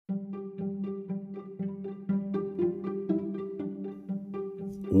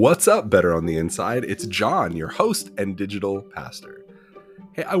What's up, Better on the Inside? It's John, your host and digital pastor.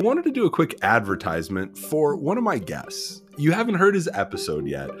 Hey, I wanted to do a quick advertisement for one of my guests. You haven't heard his episode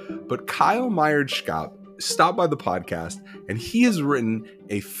yet, but Kyle Myers-Schott stopped by the podcast, and he has written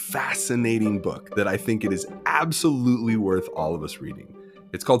a fascinating book that I think it is absolutely worth all of us reading.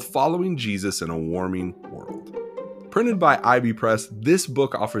 It's called Following Jesus in a Warming World. Printed by IB Press, this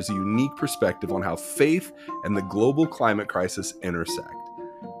book offers a unique perspective on how faith and the global climate crisis intersect.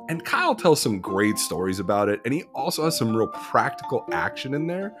 And Kyle tells some great stories about it, and he also has some real practical action in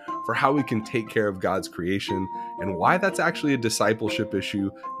there for how we can take care of God's creation and why that's actually a discipleship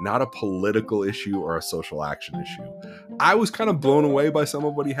issue, not a political issue or a social action issue. I was kind of blown away by some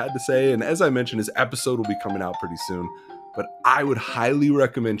of what he had to say, and as I mentioned, his episode will be coming out pretty soon. But I would highly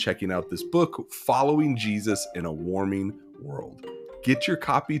recommend checking out this book, Following Jesus in a Warming World. Get your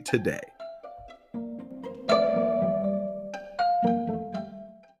copy today.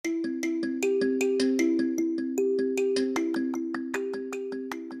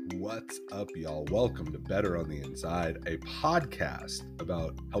 What's up, y'all? Welcome to Better on the Inside, a podcast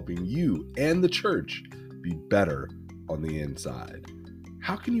about helping you and the church be better on the inside.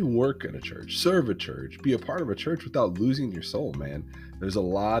 How can you work in a church, serve a church, be a part of a church without losing your soul, man? There's a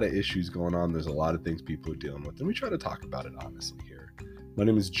lot of issues going on. There's a lot of things people are dealing with, and we try to talk about it honestly here. My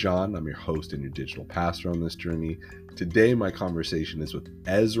name is John. I'm your host and your digital pastor on this journey. Today, my conversation is with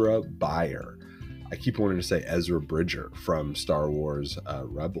Ezra Byer. I keep wanting to say Ezra Bridger from Star Wars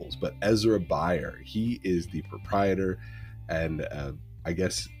Rebels, but Ezra Byer. He is the proprietor and I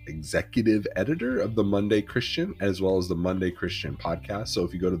guess executive editor of the Monday Christian, as well as the Monday Christian podcast. So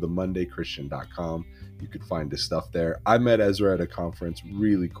if you go to themondaychristian.com, you can find his stuff there. I met Ezra at a conference,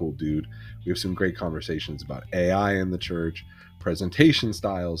 really cool dude. We have some great conversations about AI in the church, presentation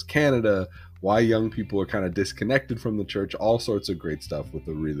styles, Canada, why young people are kind of disconnected from the church, all sorts of great stuff with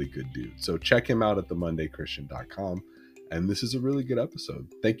a really good dude. So check him out at themondaychristian.com. And this is a really good episode.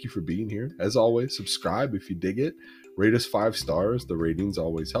 Thank you for being here. As always, subscribe if you dig it. Rate us 5 stars. The ratings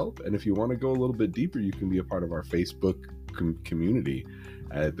always help. And if you want to go a little bit deeper, you can be a part of our Facebook community.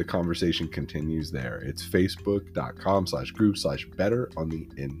 The conversation continues there. It's facebook.com/group/better on the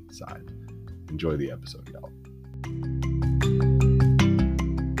inside. Enjoy the episode, y'all.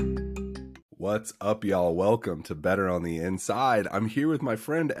 What's up, y'all? Welcome to Better on the Inside. I'm here with my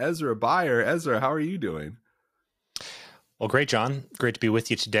friend Ezra Byer. Ezra, how are you doing? Well, great, John. Great to be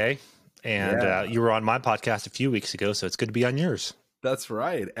with you today. And you were on my podcast a few weeks ago, so it's good to be on yours. That's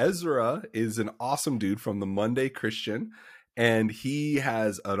right. Ezra is an awesome dude from the Monday Christian, and he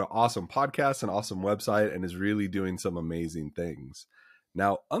has an awesome podcast, an awesome website, and is really doing some amazing things.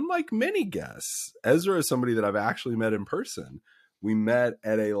 Now, unlike many guests, Ezra is somebody that I've actually met in person. We met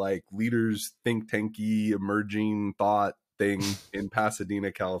at a leaders think tanky emerging thought thing in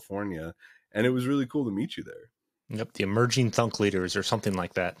Pasadena, California, and it was really cool to meet you there. Yep, the emerging thunk leaders or something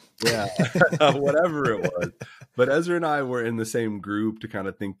like that. Yeah, whatever it was. But Ezra and I were in the same group to kind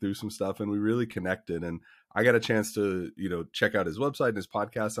of think through some stuff, and we really connected. And I got a chance to, check out his website and his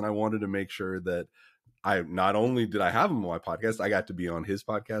podcast, and I wanted to make sure that I not only did I have him on my podcast, I got to be on his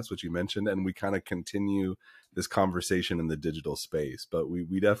podcast, which you mentioned, and we kind of continue this conversation in the digital space. But we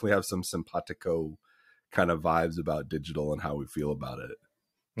definitely have some simpatico kind of vibes about digital and how we feel about it.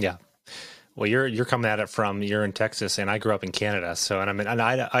 Yeah. Well, you're coming at it you're in Texas, and I grew up in Canada, and I'm in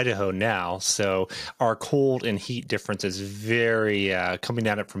Idaho now. So our cold and heat difference is very coming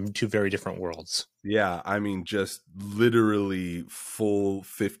at it from two very different worlds. Yeah, I mean, just literally full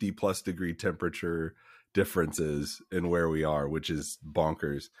 50 plus degree temperature differences in where we are, which is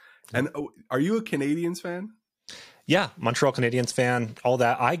bonkers. And are you a Canadiens fan? Yeah, Montreal Canadiens fan. All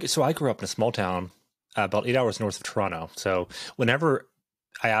that. I grew up in a small town about 8 hours north of Toronto. So whenever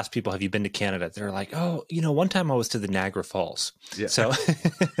I ask people, have you been to Canada? They're like, oh, one time I was to the Niagara Falls. Yeah. So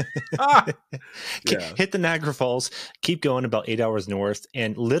hit the Niagara Falls, keep going about 8 hours north,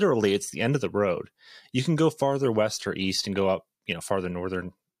 and literally it's the end of the road. You can go farther west or east and go up, farther north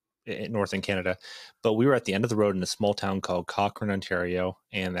in Canada. But we were at the end of the road in a small town called Cochrane, Ontario,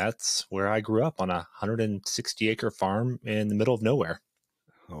 and that's where I grew up, on a 160-acre farm in the middle of nowhere.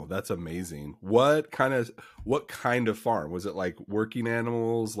 Oh, that's amazing. What kind of farm? Was it like working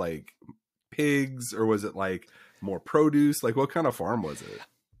animals, like pigs, or was it like more produce? Like what kind of farm was it?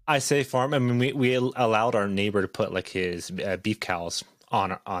 I say farm. I mean, we allowed our neighbor to put like his beef cows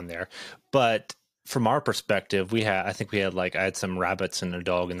on there. But from our perspective, I had some rabbits and a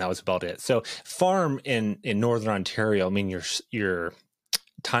dog, and that was about it. So farm in Northern Ontario, I mean, your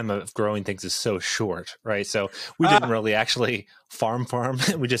time of growing things is so short, right? So we didn't really actually farm.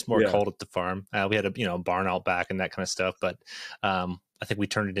 We just more called it the farm. We had a barn out back and that kind of stuff, but I think we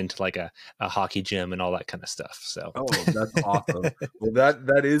turned it into like a hockey gym and all that kind of stuff. So, Oh, that's awesome. Well,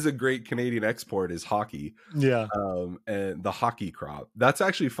 that is a great Canadian export, is hockey. yeah. And the hockey crop. That's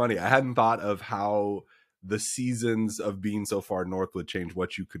actually funny. I hadn't thought of how the seasons of being so far north would change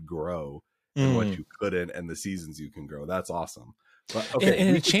what you could grow and what you couldn't, and the seasons you can grow. That's awesome. But okay,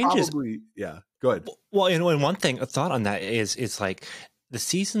 and it changes. Yeah, go ahead. Well, and one thing, a thought on that is, it's like the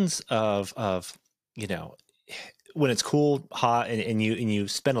seasons of when it's cool, hot, and you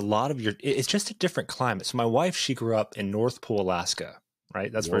spend a lot of it's just a different climate. So my wife, she grew up in North Pole, Alaska,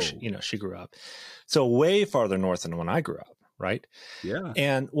 right? That's where she grew up. So way farther north than when I grew up, right? Yeah.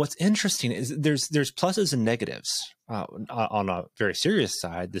 And what's interesting is there's pluses and negatives. On a very serious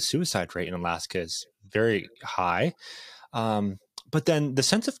side, the suicide rate in Alaska is very high. But then the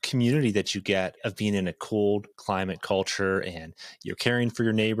sense of community that you get of being in a cold climate culture, and you're caring for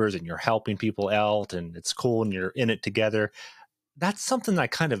your neighbors and you're helping people out, and it's cool and you're in it together. That's something I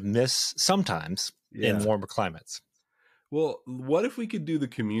kind of miss sometimes in warmer climates. Well, what if we could do the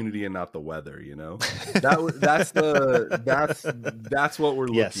community and not the weather? That's what we're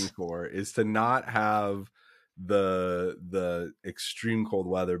looking for, is to not have the extreme cold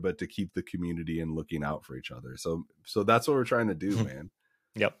weather, but to keep the community and looking out for each other. So that's what we're trying to do, man.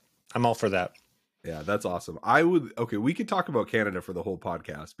 Yep. I'm all for that. Yeah, that's awesome. We could talk about Canada for the whole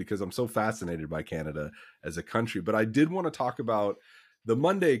podcast, because I'm so fascinated by Canada as a country, but I did want to talk about the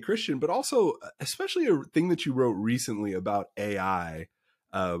Monday Christian, but also especially a thing that you wrote recently about AI,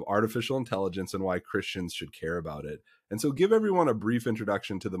 artificial intelligence, and why Christians should care about it. And so give everyone a brief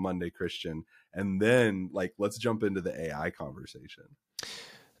introduction to the Monday Christian, and then let's jump into the AI conversation.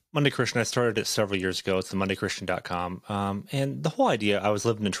 Monday Christian, I started it several years ago. It's the mondaychristian.com. And the whole idea, I was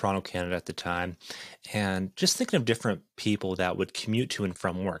living in Toronto, Canada at the time, and just thinking of different people that would commute to and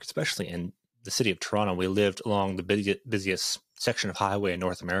from work, especially in the city of Toronto. We lived along the busiest section of highway in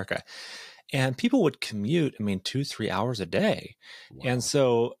North America. And people would commute, 2-3 hours a day. Wow. And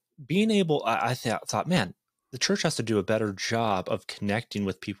so being able, I thought, man, the church has to do a better job of connecting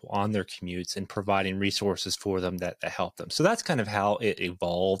with people on their commutes and providing resources for them that help them. So that's kind of how it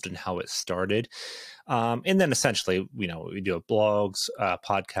evolved and how it started. And then essentially, we do blogs,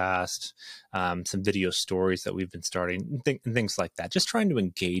 podcast, some video stories that we've been starting, and things like that, just trying to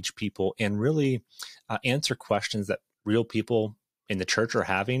engage people and really answer questions that real people in the church are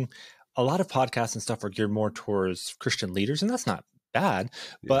having. A lot of podcasts and stuff are geared more towards Christian leaders, and that's not bad,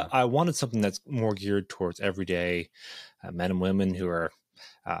 but I wanted something that's more geared towards everyday men and women who are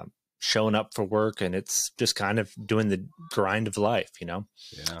showing up for work, and it's just kind of doing the grind of life,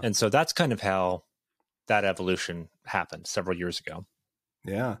 And so that's kind of how that evolution happened several years ago.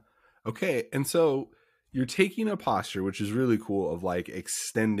 Yeah. Okay. And so you're taking a posture, which is really cool, of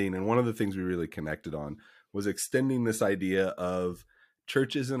extending. And one of the things we really connected on was extending this idea of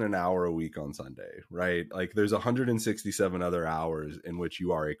church isn't an hour a week on Sunday, right? There's 167 other hours in which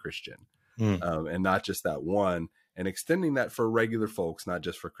you are a Christian, and not just that one, and extending that for regular folks, not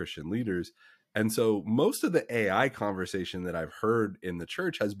just for Christian leaders. And so most of the AI conversation that I've heard in the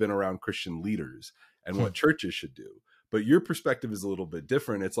church has been around Christian leaders and what churches should do. But your perspective is a little bit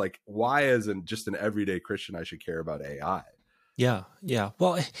different. It's why, as just an everyday Christian, I should care about AI? Yeah.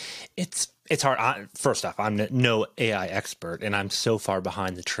 Well, it's hard. First off, I'm no AI expert, and I'm so far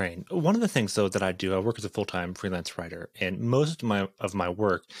behind the train. One of the things, though, that I work as a full-time freelance writer, and most of my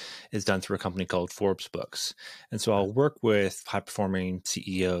work is done through a company called Forbes Books. And so I'll work with high-performing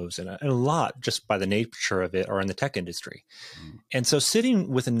CEOs, and a lot, just by the nature of it, are in the tech industry. And so sitting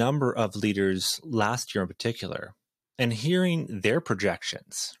with a number of leaders last year in particular, and hearing their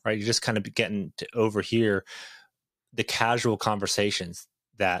projections, right? You're just kind of getting to overhear the casual conversations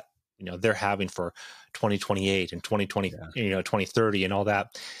that they're having for 2028 and 2020, 2030 and all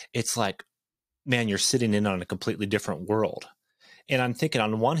that. It's like, man, you're sitting in on a completely different world. And I'm thinking,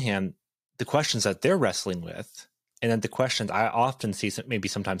 on one hand, the questions that they're wrestling with, and then the questions I often see maybe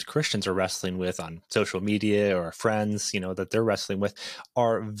sometimes Christians are wrestling with on social media or friends, that they're wrestling with,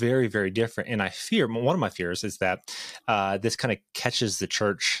 are very, very different. And I fear, one of my fears is that this kind of catches the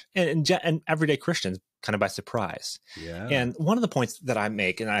church and everyday Christians kind of by surprise. Yeah. And one of the points that I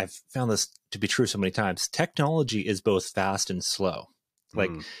make, and I've found this to be true so many times, technology is both fast and slow.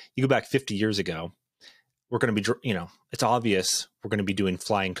 You go back 50 years ago, we're going to be, it's obvious we're going to be doing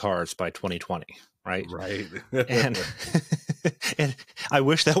flying cars by 2020. Right. and I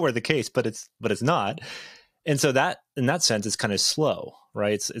wish that were the case, but it's not. And so that, in that sense, is kind of slow,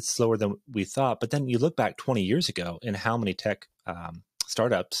 right? It's slower than we thought. But then you look back 20 years ago and how many tech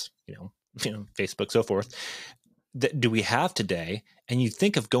startups, Facebook, so forth, do we have today? And you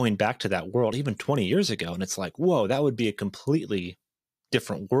think of going back to that world even 20 years ago, and it's like, whoa, that would be a completely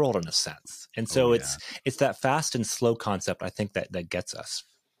different world in a sense. And Oh so yeah. it's that fast and slow concept, I think, that gets us.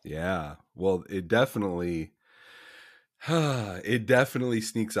 Yeah. Well, it definitely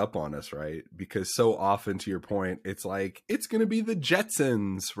sneaks up on us, right? Because so often, to your point, it's like it's going to be the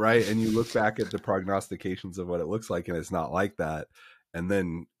Jetsons, right? And you look back at the prognostications of what it looks like, and it's not like that. And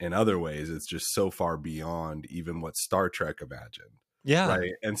then in other ways, it's just so far beyond even what Star Trek imagined, Yeah.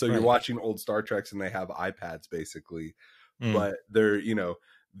 right? And so you're Right. watching old Star Treks, and they have iPads basically, Mm. but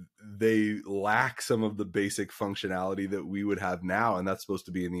they lack some of the basic functionality that we would have now, and that's supposed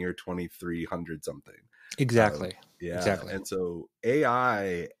to be in the year 2300 something. Exactly. Yeah. Exactly. And so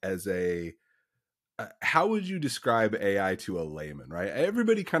AI as how would you describe AI to a layman, right?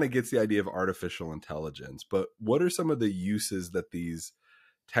 Everybody kind of gets the idea of artificial intelligence, but what are some of the uses that these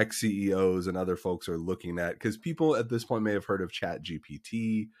tech CEOs and other folks are looking at? Because people at this point may have heard of Chat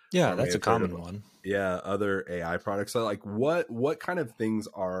GPT Yeah, or may that's a have heard of, common one. yeah, other AI products. So like what kind of things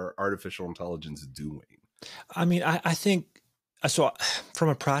are artificial intelligence doing? I mean, I think so. From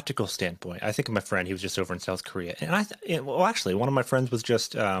a practical standpoint, I think of my friend. He was just over in South Korea, and well, actually, one of my friends was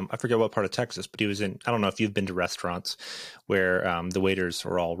just I forget what part of Texas, but he was in. I don't know if you've been to restaurants where the waiters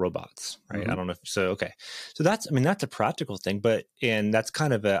are all robots, right? I Mm-hmm. don't know. Okay, so that's a practical thing, and that's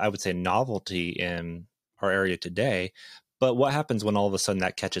kind of I would say novelty in our area today. But what happens when all of a sudden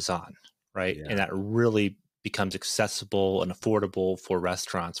that catches on, right? And Yeah. that really becomes accessible and affordable for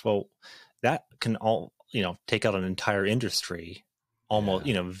restaurants? Well, that can all take out an entire industry almost, Yeah.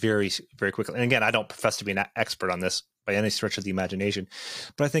 very, very quickly. And again, I don't profess to be an expert on this by any stretch of the imagination,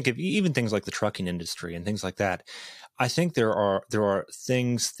 but I think if even things like the trucking industry and things like that, I think there are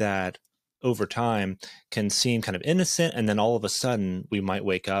things that over time can seem kind of innocent, and then all of a sudden we might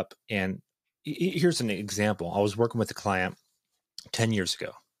wake up. And here's an example. I was working with a client 10 years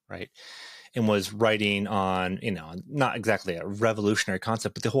ago, right? And was writing on, not exactly a revolutionary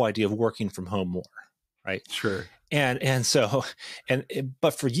concept, but the whole idea of working from home more, right? Sure. And so,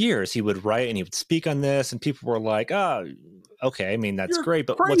 but for years he would write and he would speak on this, and people were like, "Oh, okay. I mean, that's You're great,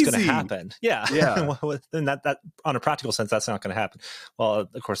 but what's going to crazy. happen?" Yeah, Yeah. then that on a practical sense, that's not going to happen. Well,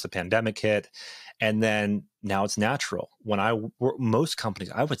 of course, the pandemic hit, and then now it's natural. When I work, most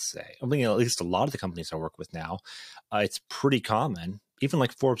companies, I would say, I mean, at least a lot of the companies I work with now, it's pretty common. Even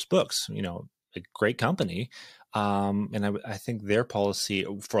like Forbes Books, a great company. And I think their policy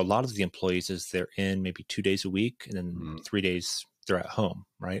for a lot of the employees is they're in maybe 2 days a week, and then Mm, 3 days they're at home,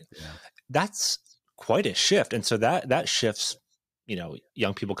 right? yeah. That's quite a shift. And so that shifts,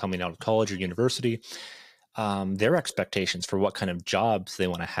 young people coming out of college or university, their expectations for what kind of jobs they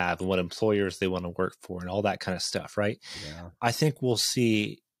want to have and what employers they want to work for and all that kind of stuff, right? Yeah. I think we'll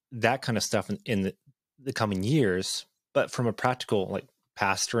see that kind of stuff in the coming years, but from a practical, like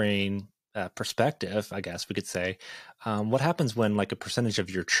pastoring perspective, I guess we could say, what happens when like a percentage of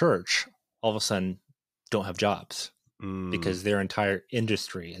your church all of a sudden don't have jobs Mm, because their entire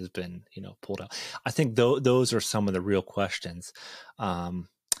industry has been, pulled out? I think those are some of the real questions. And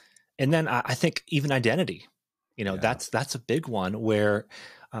then I think even identity, yeah. that's a big one where,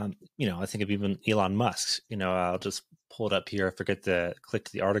 I think of even Elon Musk, I'll just pull it up here. I forget to click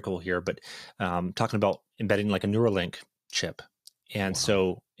to the article here, but talking about embedding like a Neuralink chip. And Wow.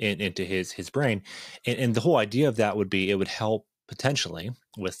 so into his brain. And the whole idea of that would be it would help potentially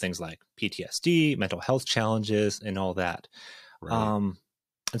with things like PTSD, mental health challenges, and all that. Right. Um,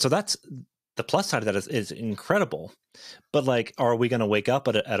 and so that's the plus side of that is incredible. But like, are we going to wake up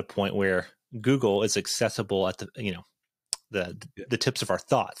at a point where Google is accessible at the Yeah. the tips of our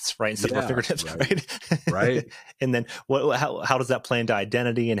thoughts, right, instead of our Yeah. fingertips, Right. right? Right. And then how does that play into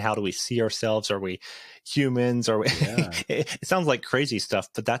identity, and how do we see ourselves? Are we humans? Are we? Yeah. It sounds like crazy stuff,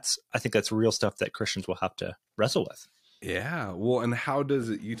 but I think that's real stuff that Christians will have to wrestle with. Yeah. Well, and how does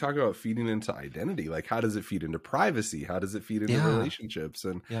it, you talk about feeding into identity? Like, how does it feed into privacy? How does it feed into Yeah, relationships?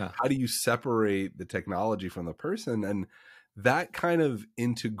 And yeah, how do you separate the technology from the person? And that kind of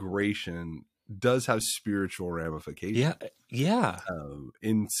integration does have spiritual yeah, ramifications yeah,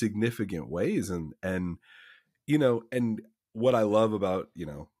 in significant ways. And what I love about,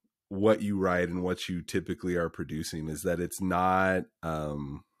 what you write and what you typically are producing is that it's not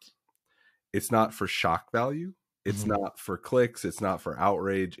for shock value. It's mhm, not for clicks. It's not for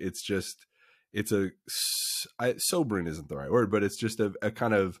outrage. It's just, sobering isn't the right word, but it's just a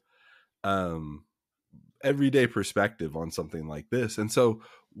kind of um, everyday perspective on something like this. And so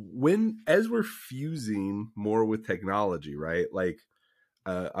as we're fusing more with technology, right? Like,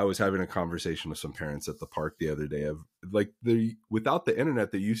 I was having a conversation with some parents at the park the other day of like without the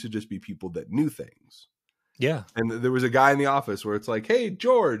internet, there used to just be people that knew things. yeah, And there was a guy in the office where it's like, "Hey,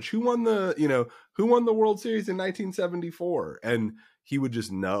 George, who won the World Series in 1974?" And he would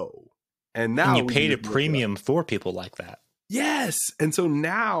just know. And And now you we can paid a just look it up. premium for people like that. Yes. And so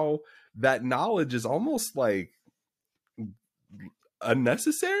now that knowledge is almost like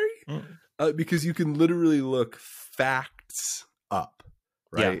unnecessary because you can literally look facts up,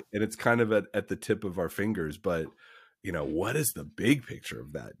 right? Yeah. And it's kind of at the tip of our fingers. But, what is the big picture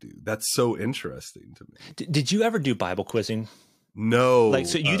of that, dude? That's so interesting to me. Did you ever do Bible quizzing? No. Like,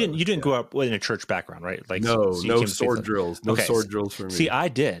 so you didn't grow up in a church background, right? Like, no, so you no came to sword faith- drills. No Okay, sword drills for me. See, I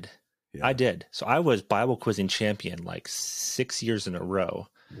did. Yeah. I did. So I was Bible quizzing champion like 6 years in a row.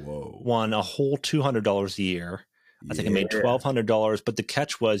 Whoa. Won a whole $200 a year. I think I made $1,200, but the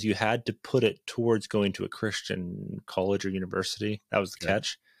catch was you had to put it towards going to a Christian college or university. That was the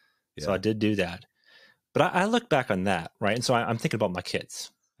catch. Yeah. So I did do that. But I look back on that, right? And so I'm thinking about my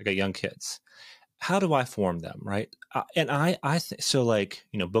kids. I got young kids. How do I form them, right? So like,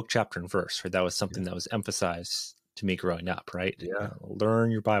 book, chapter, and verse, right? That was something that was emphasized to me growing up, right? Yeah.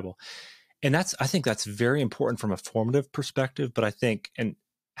 Learn your Bible. And I think that's very important from a formative perspective, but I think, and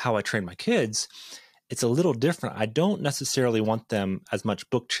how I train my kids, it's a little different. I don't necessarily want them as much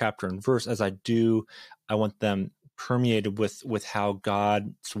book, chapter, and verse as I want them permeated with how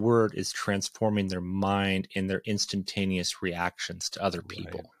God's word is transforming their mind in their instantaneous reactions to other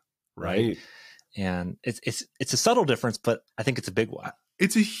people. Right. And it's a subtle difference, but I think it's a big one.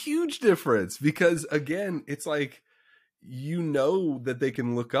 It's a huge difference because, again, it's like, that they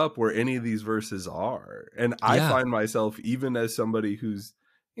can look up where any of these verses are. And I find myself, even as somebody who's,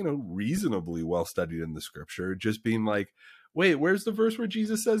 reasonably well studied in the scripture, just being like, wait, where's the verse where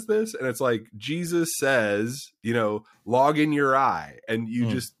Jesus says this? And it's like, Jesus says, log in your eye. And you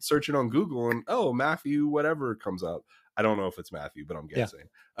just search it on Google and, Matthew, whatever comes up. I don't know if it's Matthew, but I'm guessing.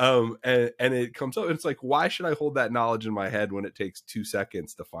 Yeah. And it comes up and it's like, why should I hold that knowledge in my head when it takes 2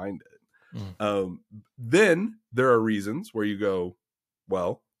 seconds to find it? Then there are reasons where you go,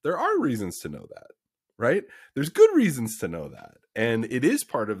 well, there are reasons to know that, right? There's good reasons to know that. And it is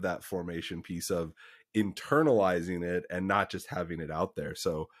part of that formation piece of internalizing it and not just having it out there.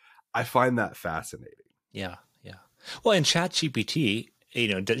 So I find that fascinating. Yeah. Yeah. Well, in ChatGPT,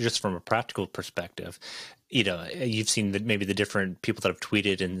 just from a practical perspective, you've seen maybe the different people that have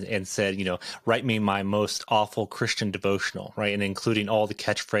tweeted and said, write me my most awful Christian devotional, right? And including all the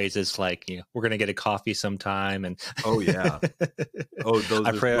catchphrases like, we're going to get a coffee sometime. And oh, yeah.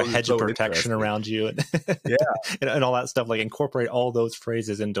 I pray a hedge of protection around you. And yeah. and all that stuff, like incorporate all those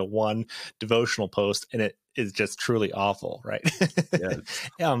phrases into one devotional post. And it is just truly awful, right?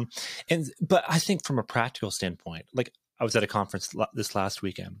 Yeah. But I think from a practical standpoint, like I was at a conference this last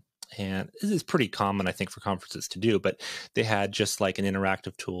weekend. And this is pretty common, I think, for conferences to do, but they had just like an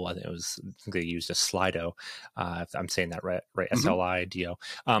interactive tool. I think they used a Slido, if I'm saying that right, SLIDO.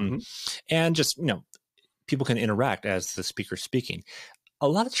 And just, people can interact as the speaker's speaking. A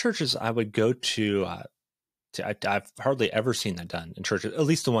lot of churches I would go to I've hardly ever seen that done in churches, at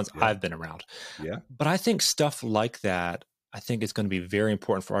least the ones I've been around. Yeah. But I think stuff like that, I think is going to be very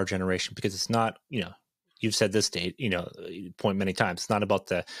important for our generation because it's not, you've said this, Dave, point many times. It's not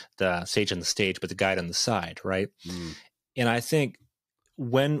about the sage on the stage, but the guide on the side, right? And I think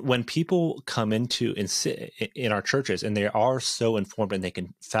when people come into and sit in our churches and they are so informed and they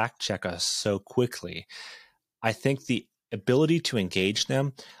can fact check us so quickly, I think the ability to engage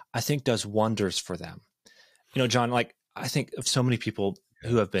them, I think does wonders for them. John, like I think of so many people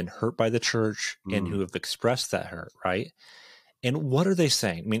who have been hurt by the church and who have expressed that hurt, right? And what are they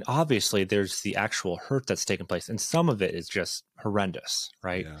saying? I mean, obviously, there's the actual hurt that's taken place, and some of it is just horrendous,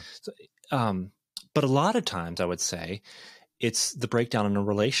 right? Yeah. So, but a lot of times, I would say, it's the breakdown in a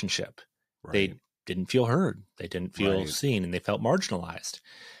relationship. Right. They didn't feel heard. They didn't feel seen, and they felt marginalized.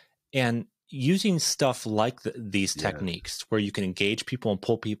 And using stuff like these techniques where you can engage people and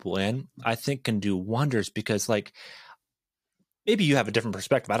pull people in, I think can do wonders because, like, maybe you have a different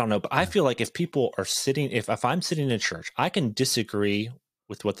perspective. I don't know. But I feel like if people are sitting, if I'm sitting in a church, I can disagree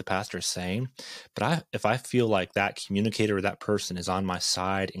with what the pastor is saying. But if I feel like that communicator or that person is on my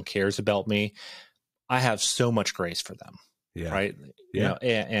side and cares about me, I have so much grace for them. Yeah. Right. Yeah.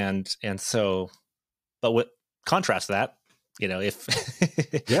 And so, but what contrast that, if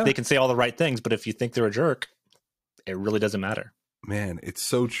they can say all the right things, but if you think they're a jerk, it really doesn't matter. Man, it's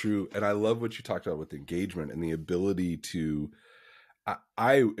so true. And I love what you talked about with engagement and the ability to,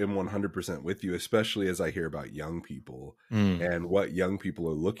 I am 100% with you, especially as I hear about young people and what young people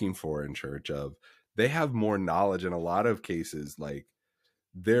are looking for in church. They have more knowledge in a lot of cases. Like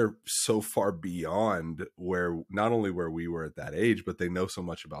they're so far beyond not only where we were at that age, but they know so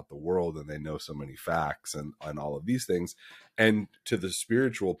much about the world and they know so many facts and all of these things. And to the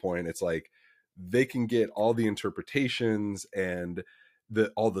spiritual point, it's like they can get all the interpretations and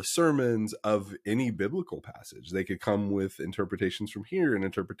all the sermons of any biblical passage. They could come with interpretations from here and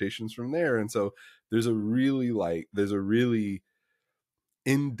interpretations from there. And so there's a really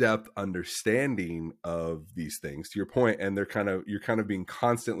in-depth understanding of these things, to your point, and you're kind of being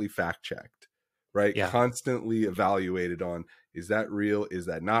constantly fact checked, right? Yeah. Constantly evaluated on, is that real, is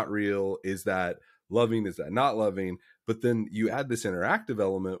that not real, is that loving, is that not loving? But then you add this interactive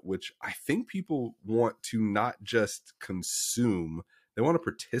element, which I think people want to not just consume, they want to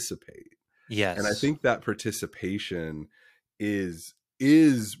participate. Yes. And I think that participation is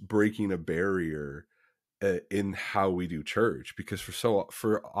breaking a barrier in how we do church, because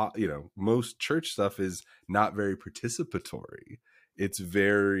most church stuff is not very participatory. It's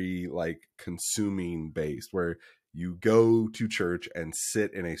very like consuming based, where you go to church and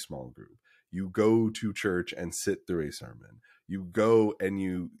sit in a small group, you go to church and sit through a sermon, you go and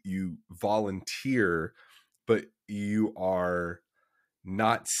you volunteer, but you are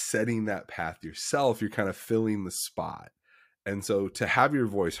not setting that path yourself. You're kind of filling the spot. And so to have your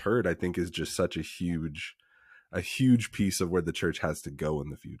voice heard, I think, is just such a huge piece of where the church has to go in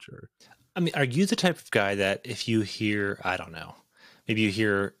the future. I mean, are you the type of guy that if you hear, I don't know, maybe you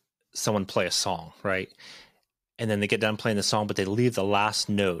hear someone play a song, right? And then they get done playing the song, but they leave the last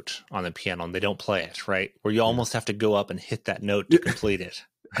note on the piano and they don't play it, right? Where you almost have to go up and hit that note to complete it.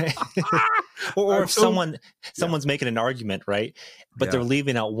 Right? or if someone's making an argument, right? But they're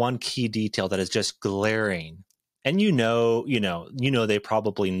leaving out one key detail that is just glaring. And they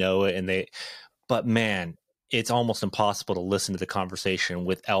probably know it, but man, it's almost impossible to listen to the conversation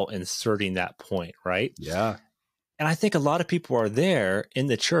without inserting that point, right? Yeah. And I think a lot of people are there in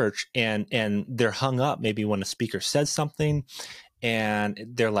the church and they're hung up maybe when a speaker says something and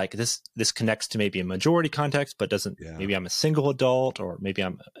they're like, this connects to maybe a majority context, but doesn't, maybe I'm a single adult, or maybe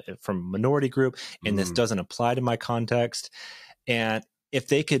I'm from a minority group and this doesn't apply to my context. And if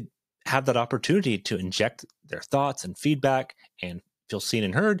they could have that opportunity to inject their thoughts and feedback and feel seen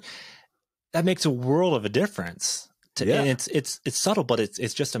and heard, that makes a world of a difference. And it's subtle, but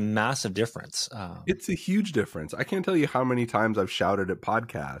it's just a massive difference. It's a huge difference. I can't tell you how many times I've shouted at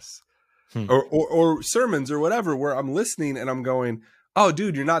podcasts or sermons or whatever, where I'm listening and I'm going, oh,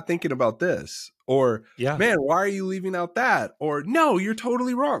 dude, you're not thinking about this. Or, man, why are you leaving out that? Or, no, you're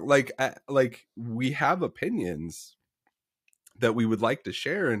totally wrong. Like we have opinions that we would like to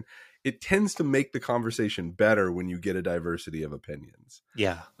share, and it tends to make the conversation better when you get a diversity of opinions.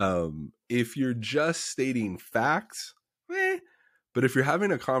 Yeah. If you're just stating facts, but if you're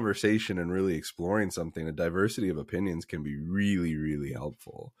having a conversation and really exploring something, a diversity of opinions can be really, really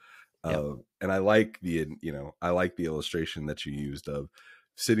helpful. And I like the illustration that you used of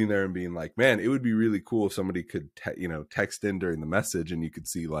sitting there and being like, man, it would be really cool if somebody could, text in during the message and you could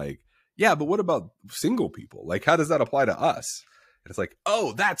see like, yeah, but what about single people? Like, how does that apply to us? And it's like,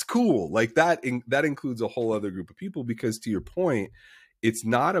 oh, that's cool. Like that includes a whole other group of people, because to your point, it's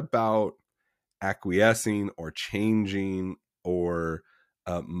not about acquiescing or changing or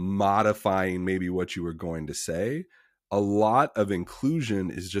modifying maybe what you were going to say. A lot of inclusion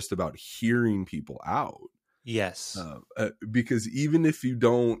is just about hearing people out. Yes. Because even if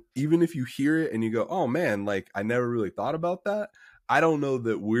you hear it and you go, oh man, like I never really thought about that, I don't know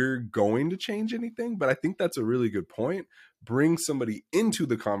that we're going to change anything, but I think that's a really good point. Bring somebody into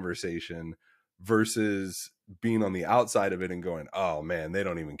the conversation versus being on the outside of it and going, oh man, they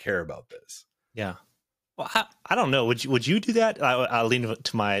don't even care about this. Yeah. Well, I don't know. Would you do that? I leaned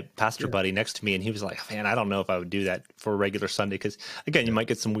to my pastor buddy next to me and he was like, man, I don't know if I would do that for a regular Sunday. Cause again, you might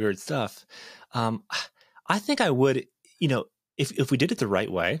get some weird stuff. I think I would, if we did it the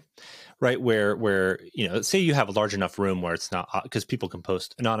right way, right? Where, say you have a large enough room where it's not, because people can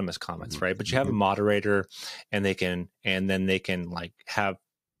post anonymous comments, right? But you have a moderator and then they can like have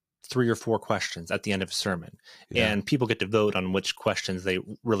 3 or 4 questions at the end of a sermon, and people get to vote on which questions they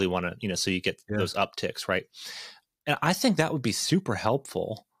really want to, so you get those upticks, right? And I think that would be super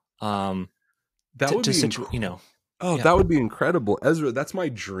helpful. That would be incredible, Ezra. That's my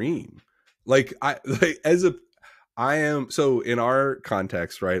dream. I am so in our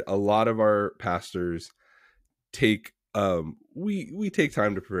context, right? A lot of our pastors take we take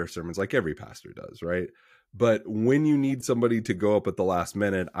time to prepare sermons, like every pastor does, right? But when you need somebody to go up at the last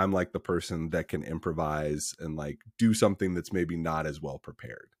minute, I'm like the person that can improvise and like do something that's maybe not as well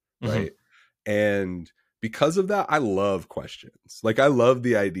prepared, right? And because of that, I love questions. Like I love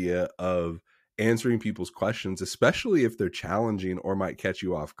the idea of answering people's questions, especially if they're challenging or might catch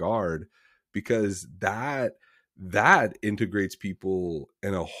you off guard, because that integrates people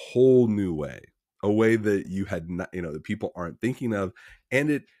in a whole new way, a way that you had not, that people aren't thinking of.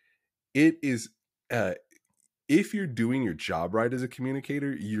 And it is, if you're doing your job right as a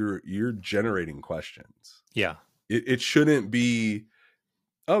communicator, you're generating questions. Yeah. It shouldn't be,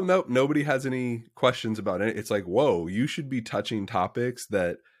 oh no, nobody has any questions about it. It's like, whoa, you should be touching topics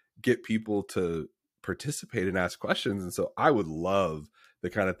that get people to participate and ask questions. And so I would love the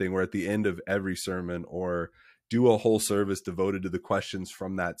kind of thing where at the end of every sermon, or do a whole service devoted to the questions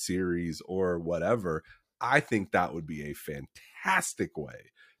from that series or whatever. I think that would be a fantastic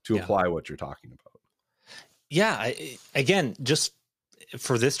way to Yeah. apply what you're talking about. Yeah. Again, just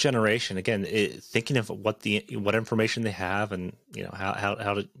for this generation, again, thinking of what information they have, and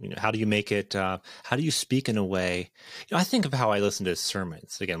how do you make it? How do you speak in a way? I think of how I listen to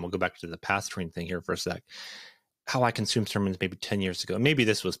sermons. Again, we'll go back to the pastoring thing here for a sec. How I consumed sermons maybe 10 years ago. Maybe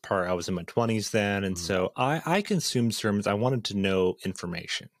this was I was in my 20s then, and so I consumed sermons. I wanted to know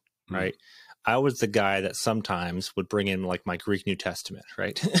information, right? I was the guy that sometimes would bring in like my Greek New Testament,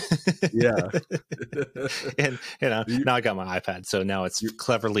 right? Yeah. And now I got my iPad, so now it's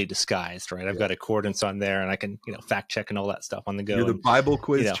cleverly disguised, right? I've got accordance on there, and I can fact check and all that stuff on the go. You're the Bible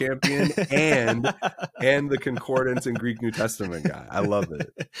quiz champion and the concordance and Greek New Testament guy. I love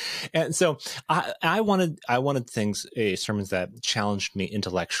it. And so I wanted sermons that challenged me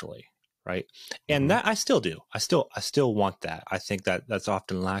intellectually. Right. And that I still do. I still want that. I think that's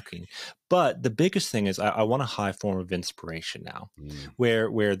often lacking. But the biggest thing is I want a high form of inspiration now,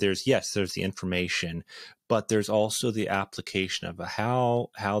 where there's the information, but there's also the application of how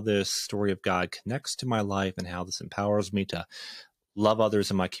this story of God connects to my life, and how this empowers me to love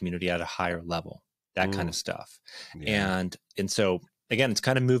others in my community at a higher level, that kind of stuff. Yeah. And so again, it's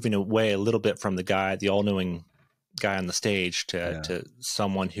kind of moving away a little bit from the all-knowing guy on the stage to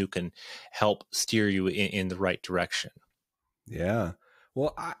someone who can help steer you in the right direction. Yeah.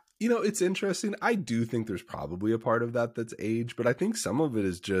 Well, it's interesting. I do think there's probably a part of that's age, but I think some of it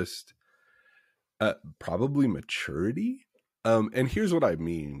is just probably maturity. And here's what I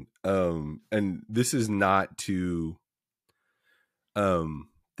mean. And this is not to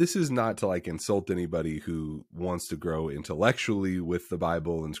like insult anybody who wants to grow intellectually with the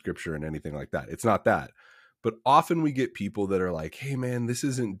Bible and scripture and anything like that. It's not that. But often we get people that are like, hey, man, this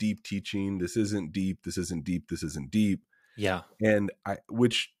isn't deep teaching. This isn't deep. This isn't deep. This isn't deep. Yeah. And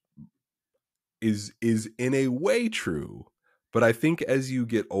which is in a way true. But I think as you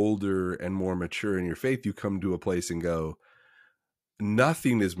get older and more mature in your faith, you come to a place and go,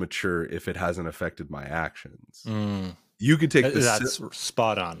 nothing is mature if it hasn't affected my actions. You could take that's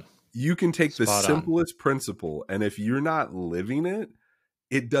spot on. You can take the simplest principle, and if you're not living it,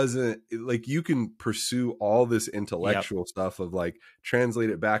 it doesn't, like, you can pursue all this intellectual stuff of like translate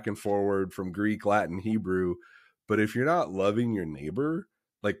it back and forward from Greek, Latin, Hebrew. But if you're not loving your neighbor,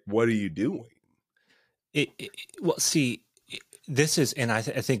 like, what are you doing? Well, see, this is, and I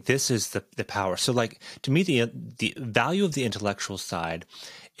think this is the power. So like, to me, the value of the intellectual side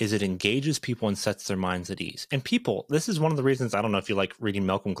is it engages people and sets their minds at ease. And people, this is one of the reasons, I don't know if you like reading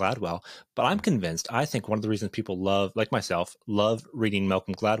Malcolm Gladwell, but I'm convinced, I think one of the reasons people love reading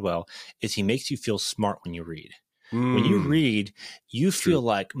Malcolm Gladwell is he makes you feel smart when you read. When you read, you feel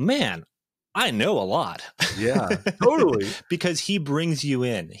like, man, I know a lot. Yeah, totally. Because he brings you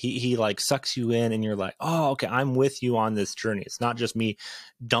in. He like sucks you in, and you're like, oh, okay, I'm with you on this journey. It's not just me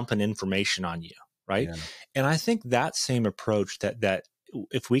dumping information on you, right? Yeah. And I think that same approach that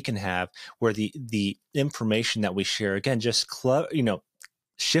if we can have, where the information that we share, again, just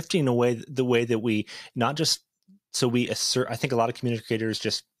shifting away the way that we, not just so we assert. I think a lot of communicators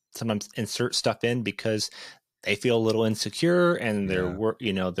just sometimes insert stuff in because they feel a little insecure, and they're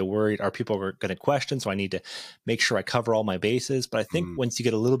worried, are people going to question? So I need to make sure I cover all my bases. But I think once you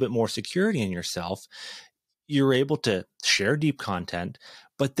get a little bit more security in yourself, you're able to share deep content,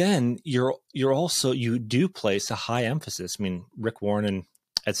 but then you do place a high emphasis. I mean, Rick Warren and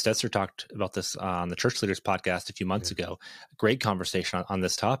Ed Stetzer talked about this on the Church Leaders podcast a few months ago. Great conversation on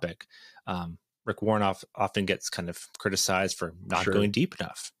this topic. Rick Warren often gets kind of criticized for not going deep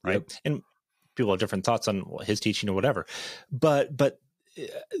enough, right? Yep. And people have different thoughts on his teaching or whatever, but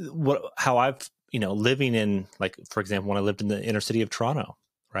how I've, living in, like, for example, when I lived in the inner city of Toronto,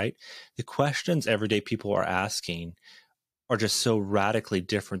 right? The questions everyday people are asking are just so radically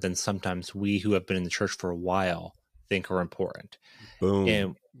different than sometimes we who have been in the church for a while think are important. Boom.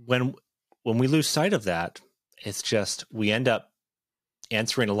 And when we lose sight of that, it's just, we end up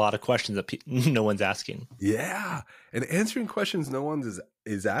answering a lot of questions that no one's asking. Yeah. And answering questions no one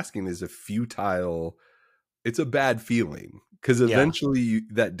is asking is it's a bad feeling, because eventually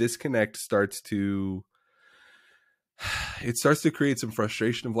that disconnect starts to, it starts to create some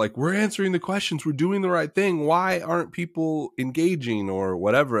frustration of like, we're answering the questions, we're doing the right thing. Why aren't people engaging or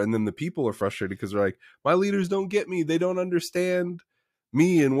whatever? And then the people are frustrated because they're like, my leaders don't get me. They don't understand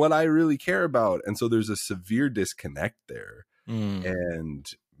me and what I really care about. And so there's a severe disconnect there. And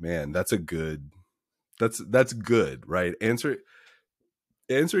man, that's good, right?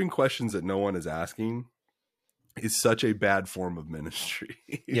 Answering questions that no one is asking is such a bad form of ministry.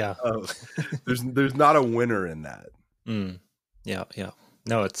 Yeah. There's not a winner in that. Yeah.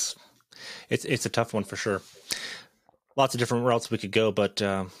 No, it's a tough one for sure. Lots of different routes we could go, but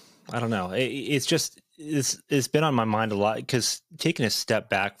I don't know. It's been on my mind a lot because taking a step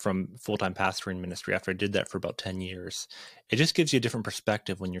back from full-time pastoring ministry after I did that for about 10 years, it just gives you a different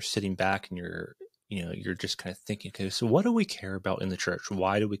perspective when you're sitting back and you're just kind of thinking, okay, so what do we care about in the church?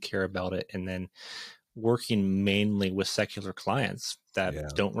 Why do we care about it? And then working mainly with secular clients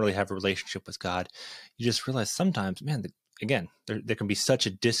that don't really have a relationship with God, you just realize sometimes, man, there can be such a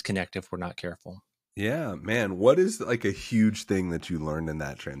disconnect if we're not careful. Yeah, man. What is like a huge thing that you learned in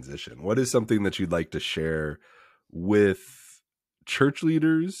that transition? What is something that you'd like to share with church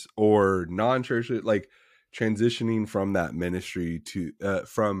leaders or non-church, like transitioning from that ministry to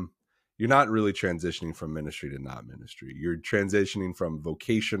you're not really transitioning from ministry to not ministry. You're transitioning from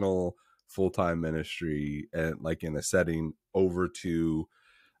vocational full-time ministry and like in a setting over to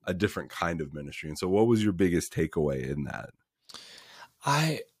a different kind of ministry. And so what was your biggest takeaway in that?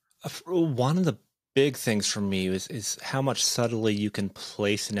 One of the big things for me is how much subtly you can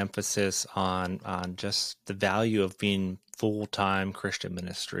place an emphasis on just the value of being full-time Christian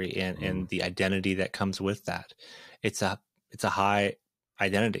ministry and the identity that comes with that. It's a high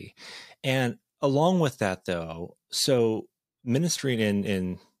identity. And along with that though, so ministering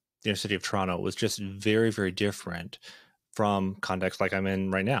in the inner city of Toronto was just very, very different from context like I'm in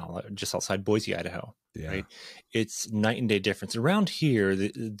right now, just outside Boise, Idaho. Yeah. Right. It's night and day difference. Around here,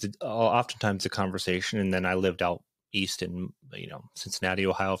 oftentimes the conversation, and then I lived out east in Cincinnati,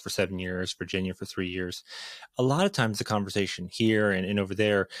 Ohio for 7 years, Virginia for 3 years. A lot of times the conversation here and over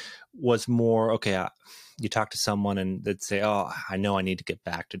there was more, okay, you talk to someone and they'd say, oh, I know I need to get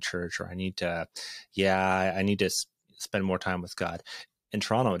back to church, or I need to spend more time with God. In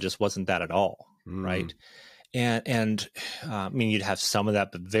Toronto, it just wasn't that at all. Right. And I mean, you'd have some of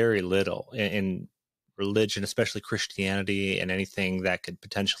that, but very little in religion, especially Christianity, and anything that could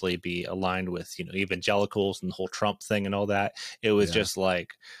potentially be aligned with, evangelicals and the whole Trump thing and all that. It was just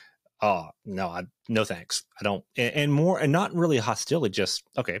like, oh no, no thanks. I don't, and not really hostility, just,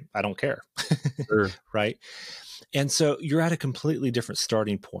 okay, I don't care. Sure. Right. And so you're at a completely different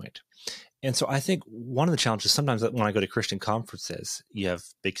starting point. And so I think one of the challenges sometimes when I go to Christian conferences, you have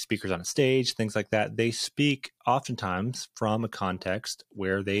big speakers on a stage, things like that. They speak oftentimes from a context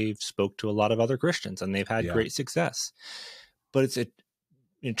where they've spoke to a lot of other Christians and they've had great success. But it's a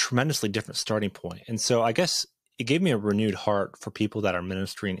tremendously different starting point. And so I guess it gave me a renewed heart for people that are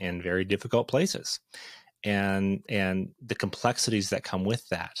ministering in very difficult places and the complexities that come with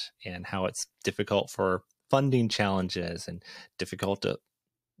that, and how it's difficult for funding challenges and difficult to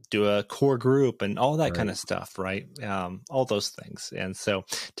do a core group and all that kind of stuff, right? All those things. And so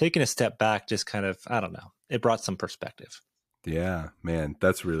taking a step back, just kind of, I don't know, it brought some perspective. Yeah, man,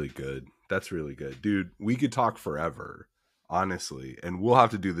 that's really good. That's really good. Dude, we could talk forever, honestly, and we'll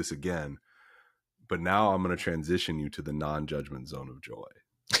have to do this again. But now I'm going to transition you to the non-judgment zone of joy.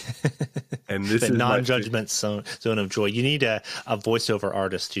 And this the is non-judgment zone of joy. You need a voiceover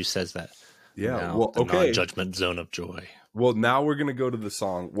artist who says that. Yeah, now, well, the okay. Non-judgment zone of joy. Well, now we're going to go to the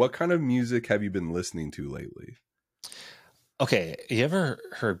song. What kind of music have you been listening to lately? Okay, you ever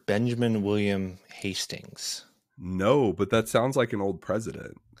heard Benjamin William Hastings? No, but that sounds like an old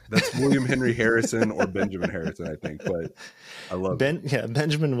president. That's William Henry Harrison or Benjamin Harrison, I think. But I love it. Yeah,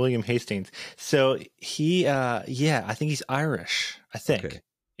 Benjamin William Hastings. So he, I think he's Irish, I think. Okay.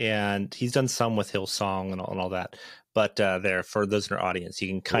 And he's done some with Hillsong and all that. But there, for those in our audience, you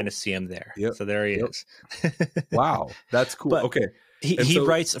can kind of see him there. Yep. So there he is. Wow, that's cool. But okay, he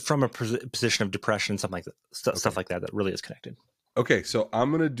writes from a position of depression, something like that, stuff like that really is connected. Okay, so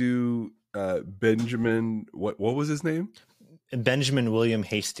I'm gonna do Benjamin. What was his name? Benjamin William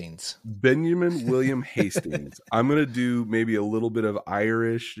Hastings. Benjamin William Hastings. I'm gonna do maybe a little bit of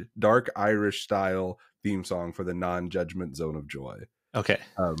dark Irish style theme song for the non-judgment zone of joy. Okay.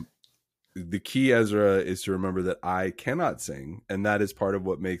 The key, Ezra, is to remember that I cannot sing, and that is part of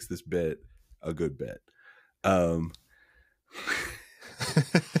what makes this bit a good bit. Okay.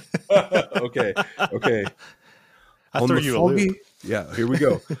 I threw you a loop. Yeah, here we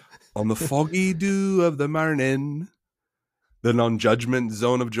go. On the foggy dew of the morning, the non-judgment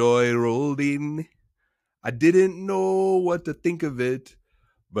zone of joy rolled in. I didn't know what to think of it,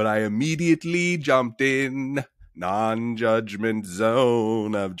 but I immediately jumped in. Non-judgment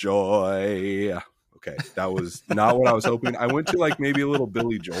zone of joy. Okay, that was not what I was hoping. I went to like maybe a little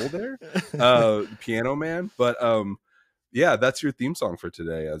Billy Joel there, Piano Man. But yeah, that's your theme song for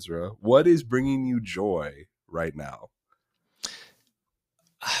today, Ezra. What is bringing you joy right now?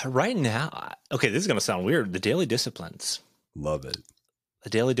 Right now, okay, this is going to sound weird. The daily disciplines. Love it. The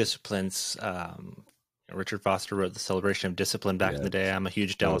daily disciplines. Richard Foster wrote The Celebration of Discipline back in the day. I'm a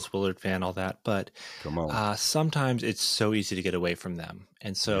huge Dallas Willard fan, all that. But come on. Sometimes it's so easy to get away from them.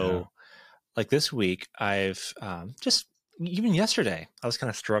 And so like this week, I've just, even yesterday, I was kind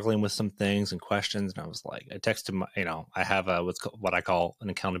of struggling with some things and questions. And I was like, I texted my, I have what I call an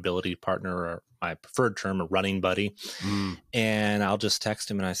accountability partner, or my preferred term, a running buddy. And I'll just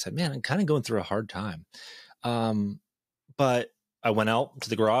text him and I said, man, I'm kind of going through a hard time. But I went out to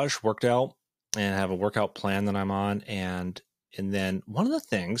the garage, worked out, and have a workout plan that I'm on. And then one of the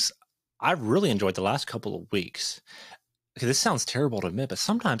things I've really enjoyed the last couple of weeks, because this sounds terrible to admit, but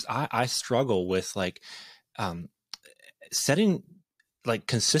sometimes I struggle with like setting like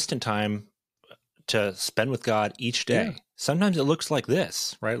consistent time to spend with God each day. Yeah. Sometimes it looks like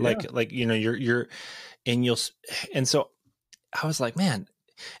this, right? Yeah. Like, and so I was like, man.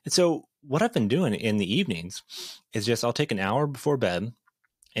 And so what I've been doing in the evenings is just, I'll take an hour before bed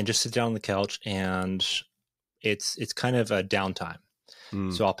and just sit down on the couch, and it's kind of a downtime.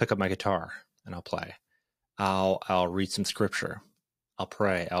 So I'll pick up my guitar and I'll play. I'll read some scripture. I'll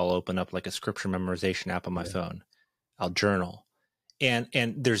pray. I'll open up like a scripture memorization app on my phone. I'll journal. And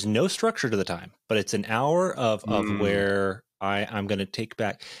there's no structure to the time, but it's an hour of where I'm going to take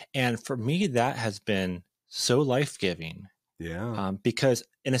back. And for me, that has been so life-giving. Yeah. Because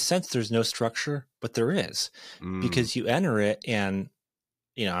in a sense, there's no structure, but there is. Because you enter it, and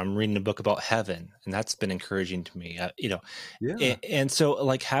I'm reading a book about heaven, and that's been encouraging to me, and so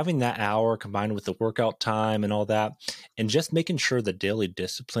like having that hour combined with the workout time and all that, and just making sure the daily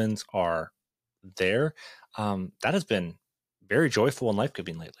disciplines are there, that has been very joyful and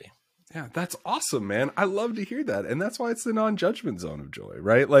life-giving lately. Yeah, that's awesome, man. I love to hear that. And that's why it's the non-judgment zone of joy,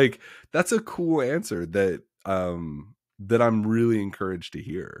 right? Like, that's a cool answer that that I'm really encouraged to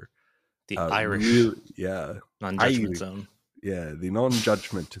hear. The Irish non-judgment zone. zone. Yeah, the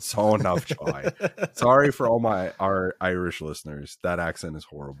non-judgment zone of joy. Sorry for all our Irish listeners. That accent is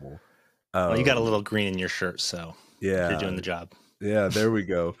horrible. Well, you got a little green in your shirt, so you're doing the job. Yeah, there we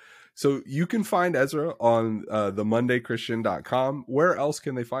go. So you can find Ezra on themondaychristian.com. Where else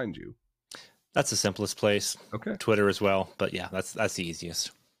can they find you? That's the simplest place. Okay. Twitter as well. But yeah, that's the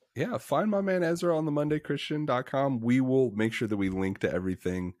easiest. Yeah, find my man Ezra on themondaychristian.com. We will make sure that we link to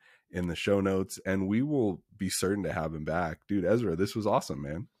everything in the show notes, and we will be certain to have him back. Dude, Ezra, this was awesome,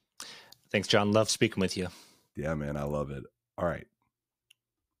 man. Thanks, John. Love speaking with you. Yeah, man, I love it. All right.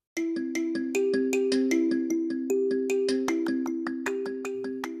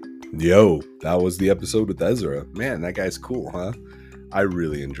 Yo, that was the episode with Ezra. Man, that guy's cool, huh? I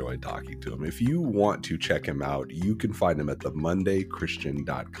really enjoyed talking to him. If you want to check him out, you can find him at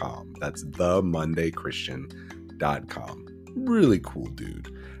themondaychristian.com. That's themondaychristian.com. Really cool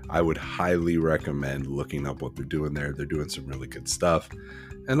dude. I would highly recommend looking up what they're doing there. They're doing some really good stuff.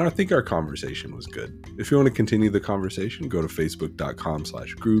 And I think our conversation was good. If you want to continue the conversation, go to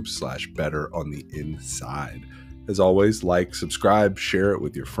facebook.com/groups/better-on-the-inside. As always, like, subscribe, share it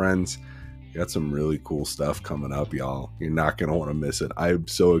with your friends. We got some really cool stuff coming up, y'all. You're not going to want to miss it. I'm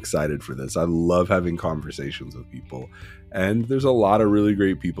so excited for this. I love having conversations with people. And there's a lot of really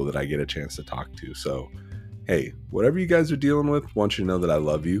great people that I get a chance to talk to. So, hey, whatever you guys are dealing with, I want you to know that I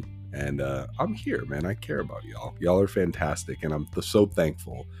love you. And I'm here, man. I care about y'all. Y'all are fantastic. And I'm so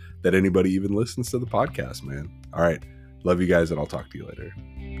thankful that anybody even listens to the podcast, man. All right. Love you guys, and I'll talk to you later.